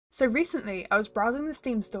So recently I was browsing the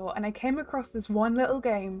Steam store and I came across this one little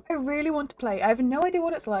game I really want to play. I have no idea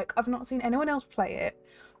what it's like, I've not seen anyone else play it,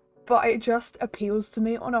 but it just appeals to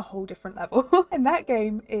me on a whole different level. And that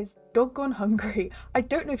game is Doggone Hungry. I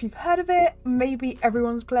don't know if you've heard of it, maybe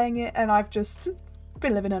everyone's playing it and I've just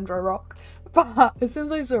been living under a rock. But as soon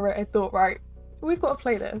as I saw it, I thought, right, we've got to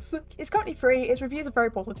play this. It's currently free, its reviews are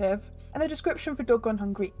very positive, and the description for Doggone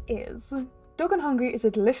Hungry is: Doggone Hungry is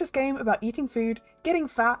a delicious game about eating food, getting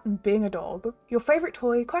fat, and being a dog. Your favourite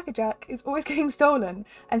toy, Quackerjack, is always getting stolen,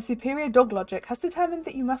 and superior dog logic has determined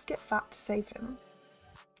that you must get fat to save him.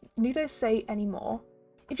 Need I say any more?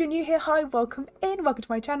 If you're new here, hi, welcome in, welcome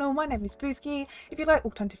to my channel. My name is Sbooskie. If you like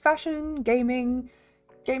alternative fashion, gaming,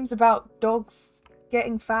 games about dogs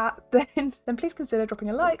getting fat, then please consider dropping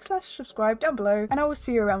a like / subscribe down below, and I will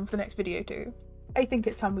see you around for the next video too. I think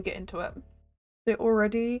it's time we get into it. So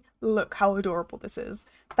already, look how adorable this is.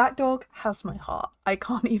 That dog has my heart. I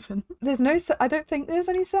can't even. There's no, I don't think there's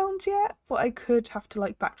any sound yet, but I could have to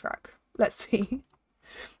like backtrack. Let's see.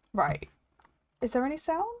 Right. Is there any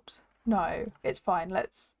sound? No, it's fine.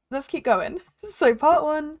 Let's keep going. So part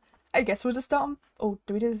one, I guess we'll just start on, oh,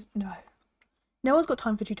 do we do this? No. No one's got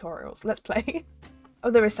time for tutorials. Let's play. Oh,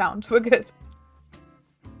 there is sound. We're good.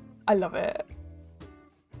 I love it.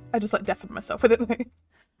 I just like deafened myself with it though.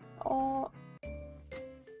 Oh.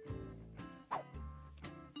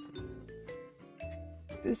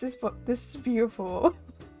 This is beautiful.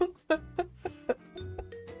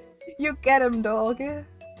 You get him, dog.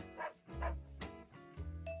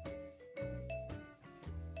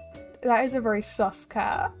 That is a very sus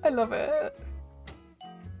cat. I love it.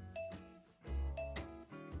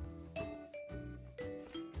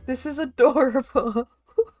 This is adorable.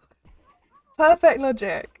 Perfect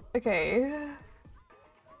logic. Okay.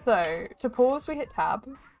 So, to pause we hit tab,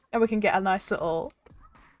 and we can get a nice little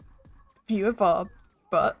view of Bob.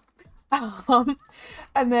 But, and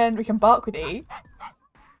then we can bark with E.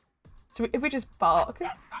 So if we just bark,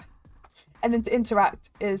 and then to interact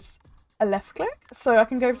is a left click. So I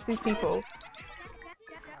can go over to these people.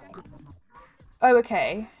 Oh,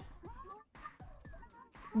 okay.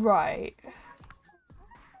 Right.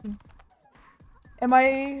 Am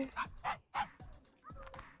I...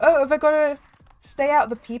 Oh, have I got to stay out of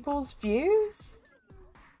the people's views?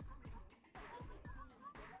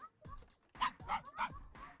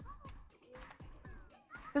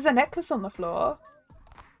 There's a necklace on the floor.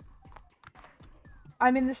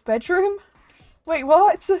 I'm in this bedroom? Wait,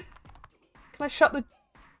 what? Can I shut the...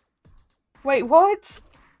 Wait, what?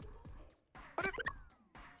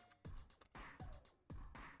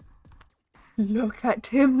 Look at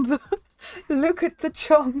him. Look at the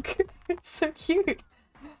chunk. It's so cute.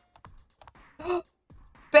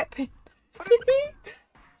 Beppin.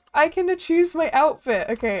 I can choose my outfit.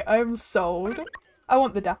 Okay, I'm sold. I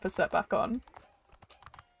want the dapper set back on.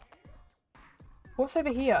 What's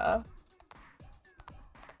over here?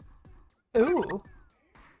 Ooh.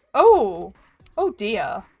 Oh! Oh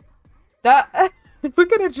dear. That- We're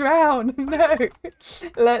gonna drown! No!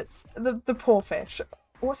 Let's- the poor fish.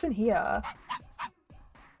 What's in here?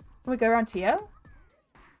 Can we go around here?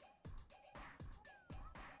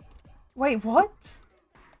 Wait, what?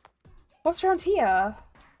 What's around here?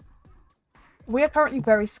 We are currently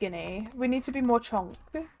very skinny. We need to be more chonk.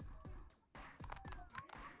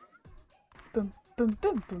 Boom, boom,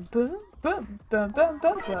 boom, boom, boom, boom, boom, boom,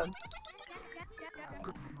 boom, boom.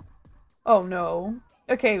 Oh no.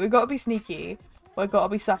 Okay, we gotta be sneaky. We gotta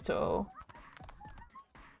be subtle.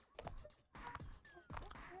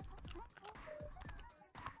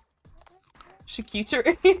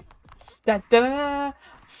 Charcuterie. Da da.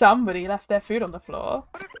 Somebody left their food on the floor.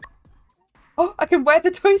 Oh, I can wear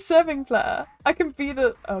the toy serving platter. I can be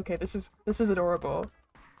the. Okay, this is adorable.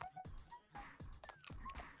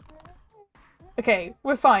 Okay,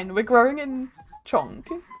 we're fine. We're growing in chonk.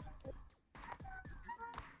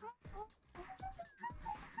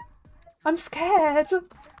 I'm scared.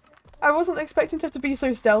 I wasn't expecting to have to be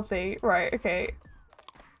so stealthy. Right, okay.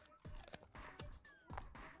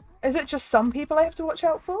 Is it just some people I have to watch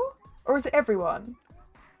out for? Or is it everyone?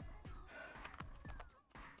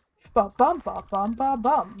 Ba bum ba bum ba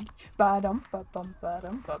bum. Ba dum ba bum ba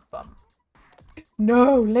dum ba bum.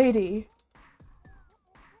 No, lady.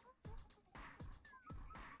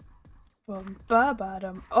 Bum ba ba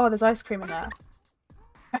dum. Oh, there's ice cream in there.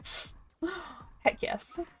 Yes. Heck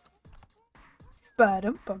yes. Ba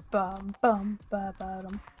dum ba bum bum ba ba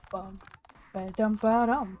dum bum. Ba dum ba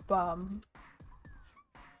dum bum.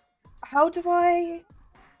 How do I...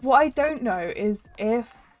 What I don't know is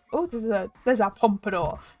if... Oh, there's a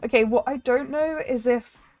pompadour. Okay, what I don't know is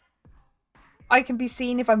if I can be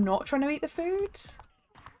seen if I'm not trying to eat the food.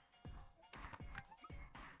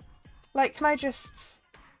 Like, can I just...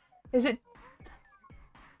 Is it...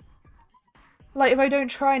 Like, if I don't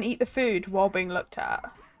try and eat the food while being looked at?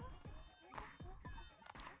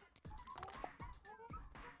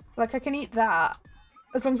 Like, I can eat that.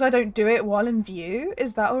 As long as I don't do it while in view.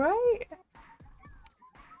 Is that alright?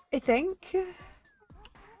 I think.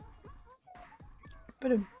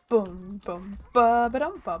 Ba-dum, bum, bum,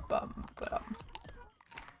 ba-ba-dum, ba-bum, ba-dum.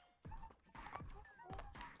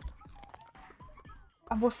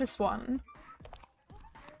 And what's this one?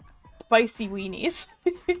 Spicy weenies.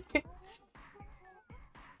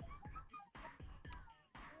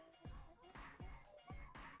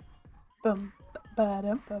 Bum,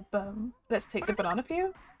 ba-dum, ba-bum. Let's take the banana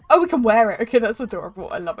peel. Oh, we can wear it. Okay, that's adorable.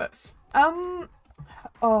 I love it.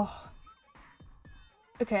 Oh.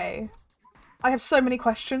 Okay. I have so many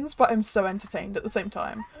questions, but I'm so entertained at the same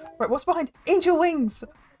time. Right, what's behind? Angel wings!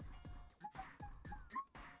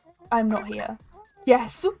 I'm not here.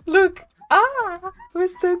 Yes! Look! Ah! It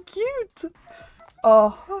was so cute!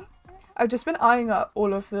 Oh. I've just been eyeing up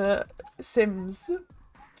all of the Sims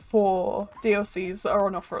 4 DLCs that are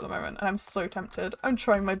on offer at the moment, and I'm so tempted. I'm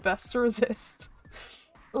trying my best to resist.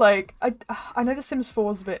 Like, I know The Sims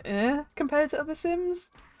 4 is a bit compared to other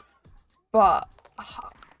Sims, but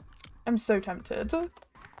I'm so tempted.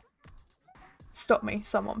 Stop me,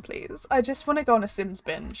 someone please. I just want to go on a Sims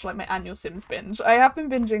binge, like my annual Sims binge. I have been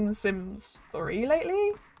binging The Sims 3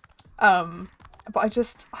 lately, but I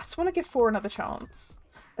just want to give 4 another chance.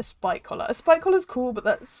 A spike collar. A spike collar's cool, but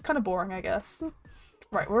that's kind of boring, I guess.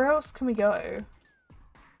 Right, where else can we go?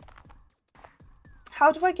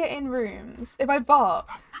 How do I get in rooms? If I bark,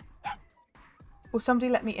 will somebody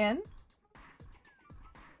let me in?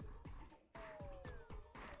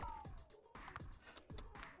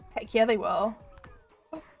 Heck yeah, they will.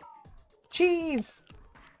 Oh, cheese!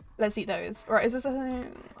 Let's eat those. Right, is this a...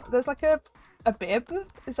 There's like a bib?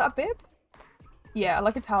 Is that a bib? Yeah,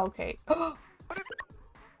 like a towel cake. Oh!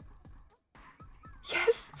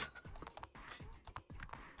 Yes!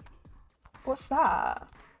 What's that?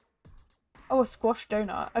 Oh, a squash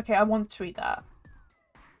donut. Okay, I want to eat that.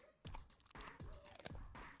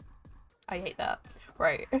 I ate that.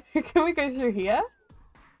 Right. Can we go through here?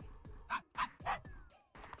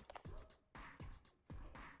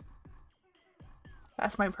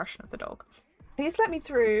 That's my impression of the dog. Please let me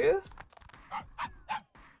through.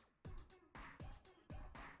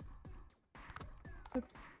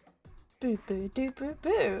 Boo boo doo boo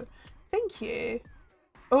boo. Thank you.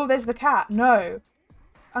 Oh, there's the cat. No.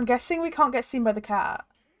 I'm guessing we can't get seen by the cat.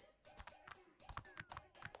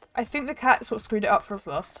 I think the cat's what screwed it up for us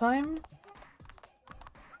last time.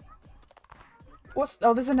 What's...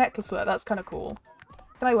 Oh, there's a necklace there. That's kind of cool.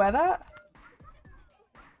 Can I wear that?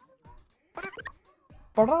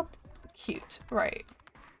 Cute. Right.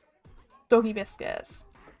 Doggy biscuits.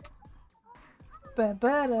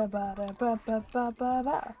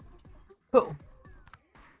 Cool.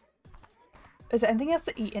 Is there anything else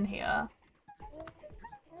to eat in here?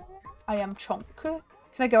 I am chonk. Can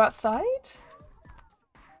I go outside?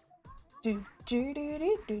 Do do do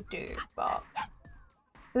do do do. Bark.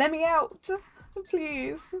 Let me out,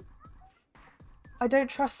 please. I don't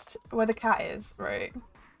trust where the cat is. Right.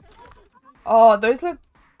 Oh, those look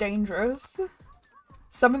dangerous.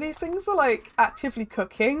 Some of these things are like actively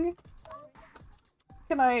cooking.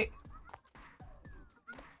 Can I?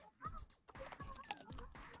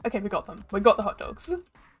 Okay, we got them. We got the hot dogs.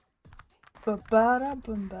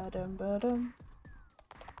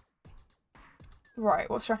 Right,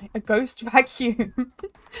 what's wrong? A ghost vacuum.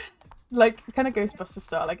 Like, kind of Ghostbuster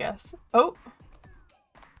style, I guess. Oh!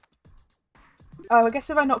 Oh, I guess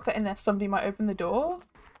if I knock that in there, somebody might open the door.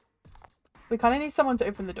 We kind of need someone to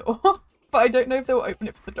open the door. But I don't know if they'll open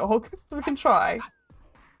it for the dog. We can try.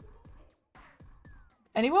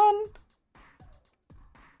 Anyone?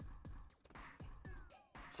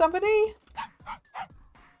 Somebody?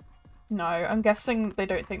 No, I'm guessing they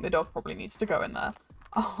don't think the dog probably needs to go in there.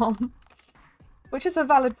 Which is a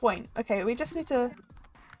valid point. Okay, we just need to...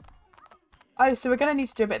 Oh, so we're gonna need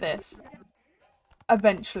to do a bit of this.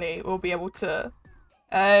 Eventually, we'll be able to...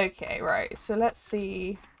 Okay, right. So let's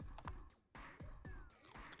see.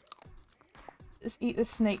 Let's eat the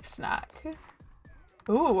snake snack.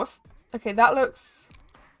 Ooh, what's... Okay, that looks...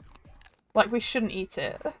 like we shouldn't eat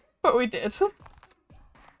it. But we did.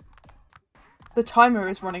 The timer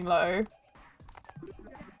is running low.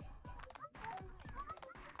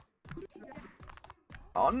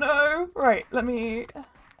 Oh no! Right, let me...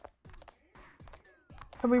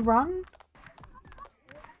 Can we run?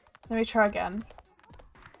 Let me try again.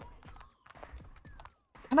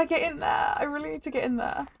 Can I get in there? I really need to get in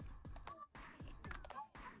there.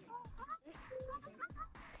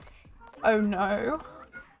 Oh no.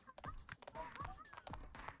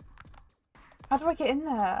 How do I get in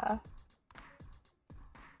there?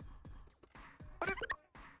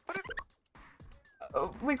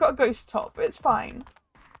 Oh, we've got a ghost top, it's fine.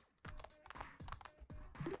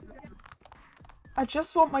 I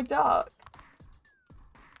just want my duck.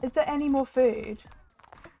 Is there any more food?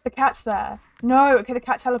 The cat's there. No, okay, the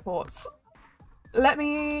cat teleports. Let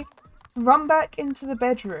me run back into the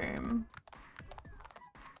bedroom.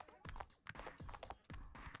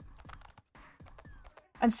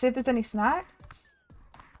 And see if there's any snacks.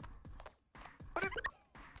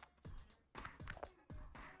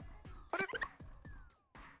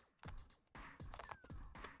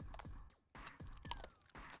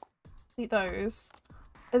 Eat those.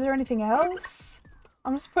 Is there anything else?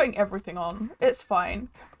 I'm just putting everything on. It's fine.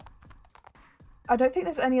 I don't think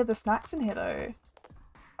there's any other snacks in here though.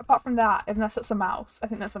 Apart from that, unless it's a mouse. I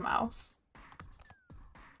think there's a mouse.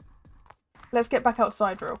 Let's get back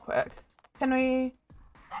outside real quick. Can we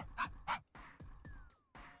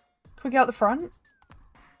get out the front?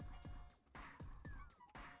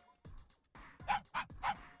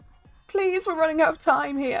 Please, we're running out of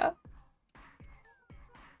time here.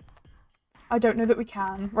 I don't know that we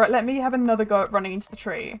can. Right, let me have another go at running into the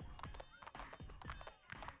tree.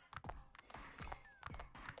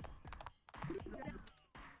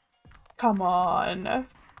 Come on.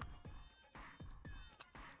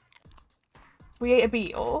 We ate a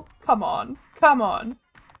beetle. Come on. Come on.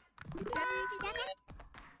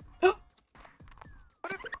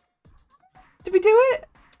 Did we do it?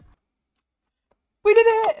 We did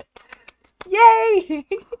it! Yay!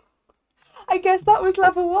 I guess that was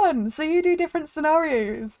level 1. So you do different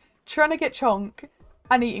scenarios. Trying to get chonk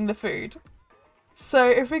and eating the food. So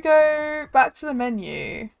if we go back to the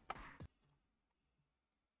menu,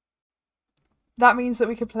 that means that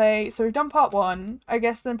we could play. So we've done part 1. I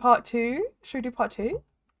guess then part 2. Should we do part 2?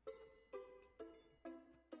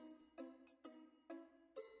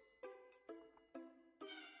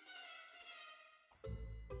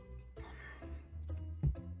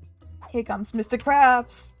 Here comes Mr.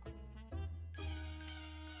 Krabs.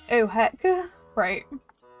 Oh heck. Right.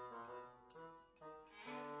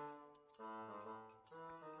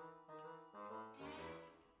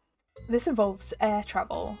 This involves air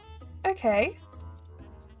travel. Okay.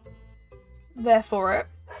 There for it.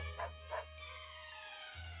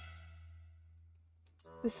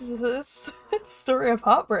 This is a story of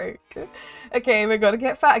heartbreak. Okay, we gotta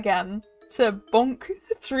get fat again to bonk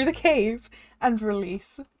through the cave and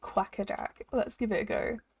release Quackerjack. Let's give it a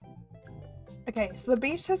go. Okay, so the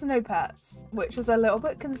beach has no pets, which is a little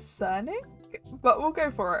bit concerning, but we'll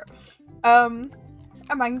go for it.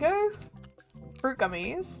 A mango, fruit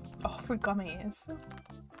gummies. Oh, fruit gummies.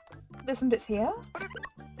 There's some bits here.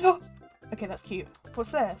 Oh, okay, that's cute.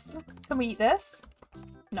 What's this? Can we eat this?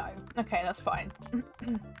 No. Okay, that's fine.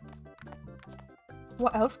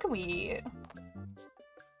 What else can we eat?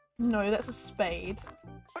 No, that's a spade.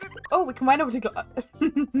 Oh, we can mine over to go.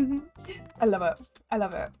 I love it. I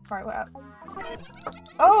love it. Right, what?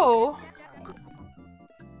 Oh!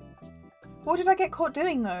 What did I get caught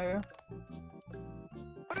doing though?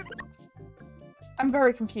 I'm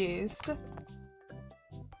very confused.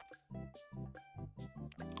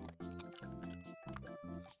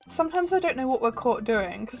 Sometimes I don't know what we're caught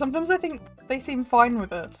doing, because sometimes I think they seem fine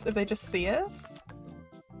with us if they just see us.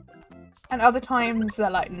 And other times they're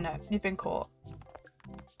like, no, you've been caught.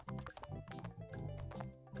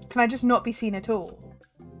 Can I just not be seen at all?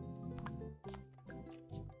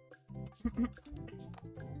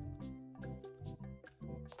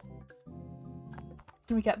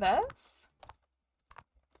 Can we get this?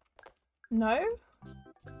 No?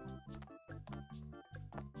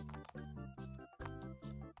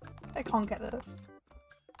 I can't get this.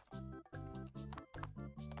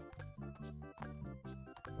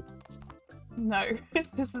 No,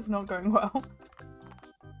 this is not going well.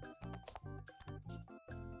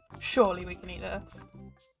 Surely we can eat this.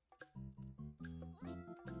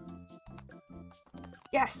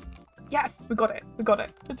 Yes! Yes! We got it! We got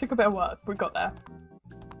it! It took a bit of work. We got there.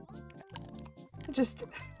 Just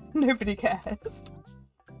nobody cares.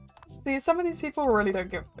 See, some of these people really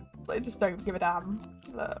don't give, like, just don't give a damn.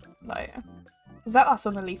 Like, is that us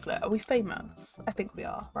on a leaflet? Are we famous? I think we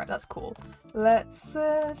are. Right, that's cool. Let's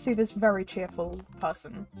see this very cheerful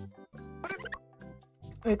person.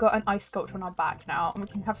 We've got an ice sculpture on our back now, and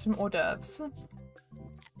we can have some hors d'oeuvres.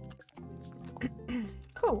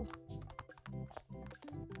 Cool.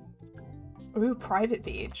 Ooh, private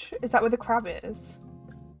beach. Is that where the crab is?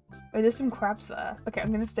 Oh, there's some crabs there. Okay,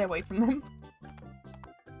 I'm gonna stay away from them.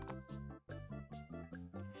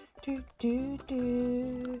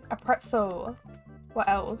 A pretzel. What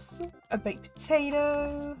else? A baked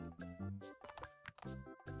potato.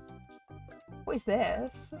 What is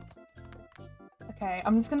this? Okay,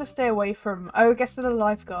 I'm just gonna stay away from... Oh, I guess they're the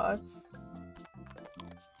lifeguards.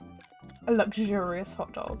 A luxurious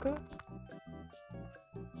hot dog.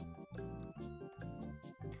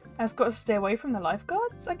 I've got to stay away from the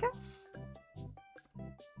lifeguards, I guess?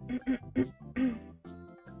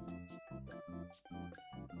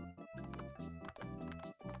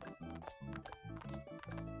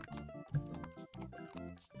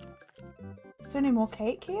 Is there any more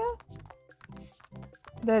cake here?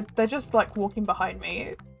 They're just like walking behind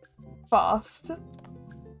me. Fast.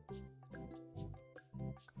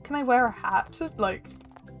 Can I wear a hat? Like...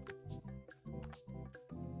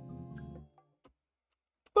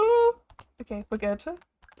 Oh! Okay, we're good.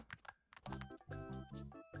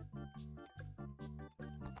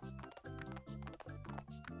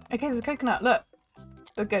 Okay, there's a coconut, look.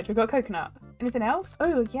 We're good, we've got coconut. Anything else?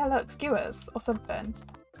 Oh, yeah, look, skewers or something.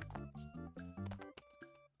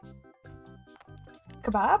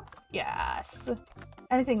 Kebab? Yes.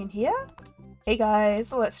 Anything in here? Hey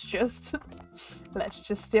guys, let's just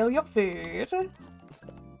steal your food.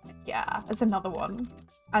 Yeah, there's another one.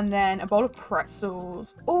 And then a bowl of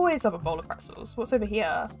pretzels. Always have a bowl of pretzels. What's over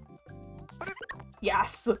here?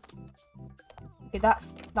 Yes! Okay,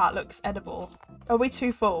 that looks edible. Are we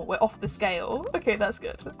too full? We're off the scale. Okay, that's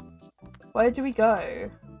good. Where do we go?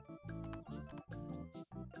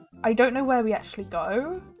 I don't know where we actually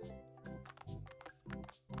go.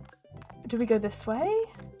 Do we go this way?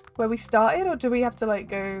 Where we started? Or do we have to like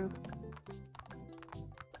go...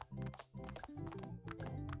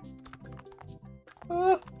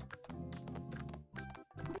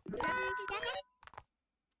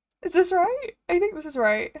 Is this right? I think this is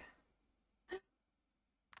right.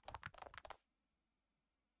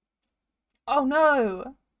 Oh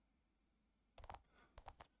no!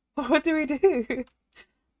 What do we do?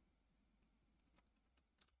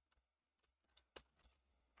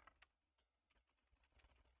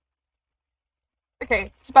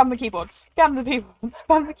 Okay, spam the keyboard. Spam the keyboard.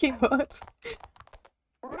 Spam the keyboard.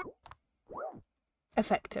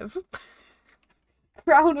 Effective.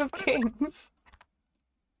 Crown of Kings.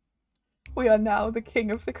 We are now the king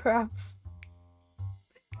of the crabs.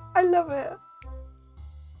 I love it.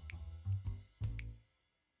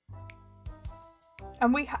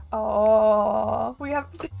 And we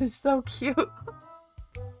have, this is so cute.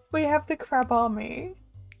 We have the crab army.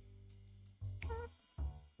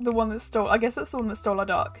 The one that stole, I guess that's the one that stole our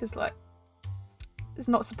duck, is like, is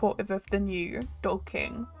not supportive of the new dog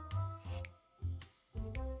king.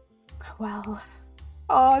 Well,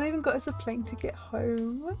 oh, they even got us a plane ticket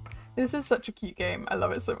home. This is such a cute game. I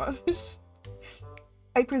love it so much.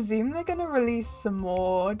 I presume they're gonna release some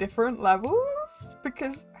more different levels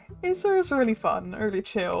because it's really fun, really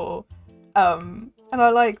chill. And I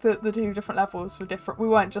like that the two different levels were different. We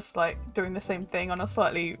weren't just like doing the same thing on a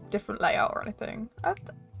slightly different layout or anything.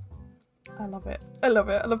 I love it. I love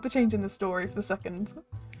it. I love the change in the story for the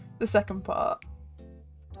second part.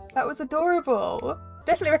 That was adorable.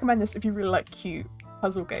 Definitely recommend this if you really like cute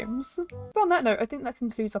puzzle games. But on that note, I think that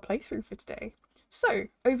concludes our playthrough for today. So,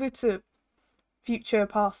 over to future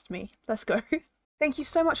past me. Let's go. Thank you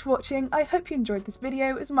so much for watching. I hope you enjoyed this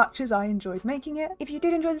video as much as I enjoyed making it. If you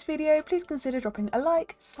did enjoy this video, please consider dropping a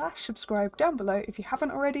like/subscribe down below if you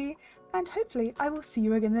haven't already, and hopefully I will see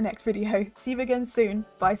you again in the next video. See you again soon.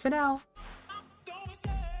 Bye for now.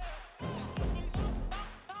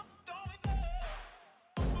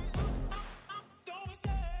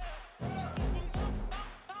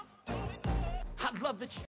 I love the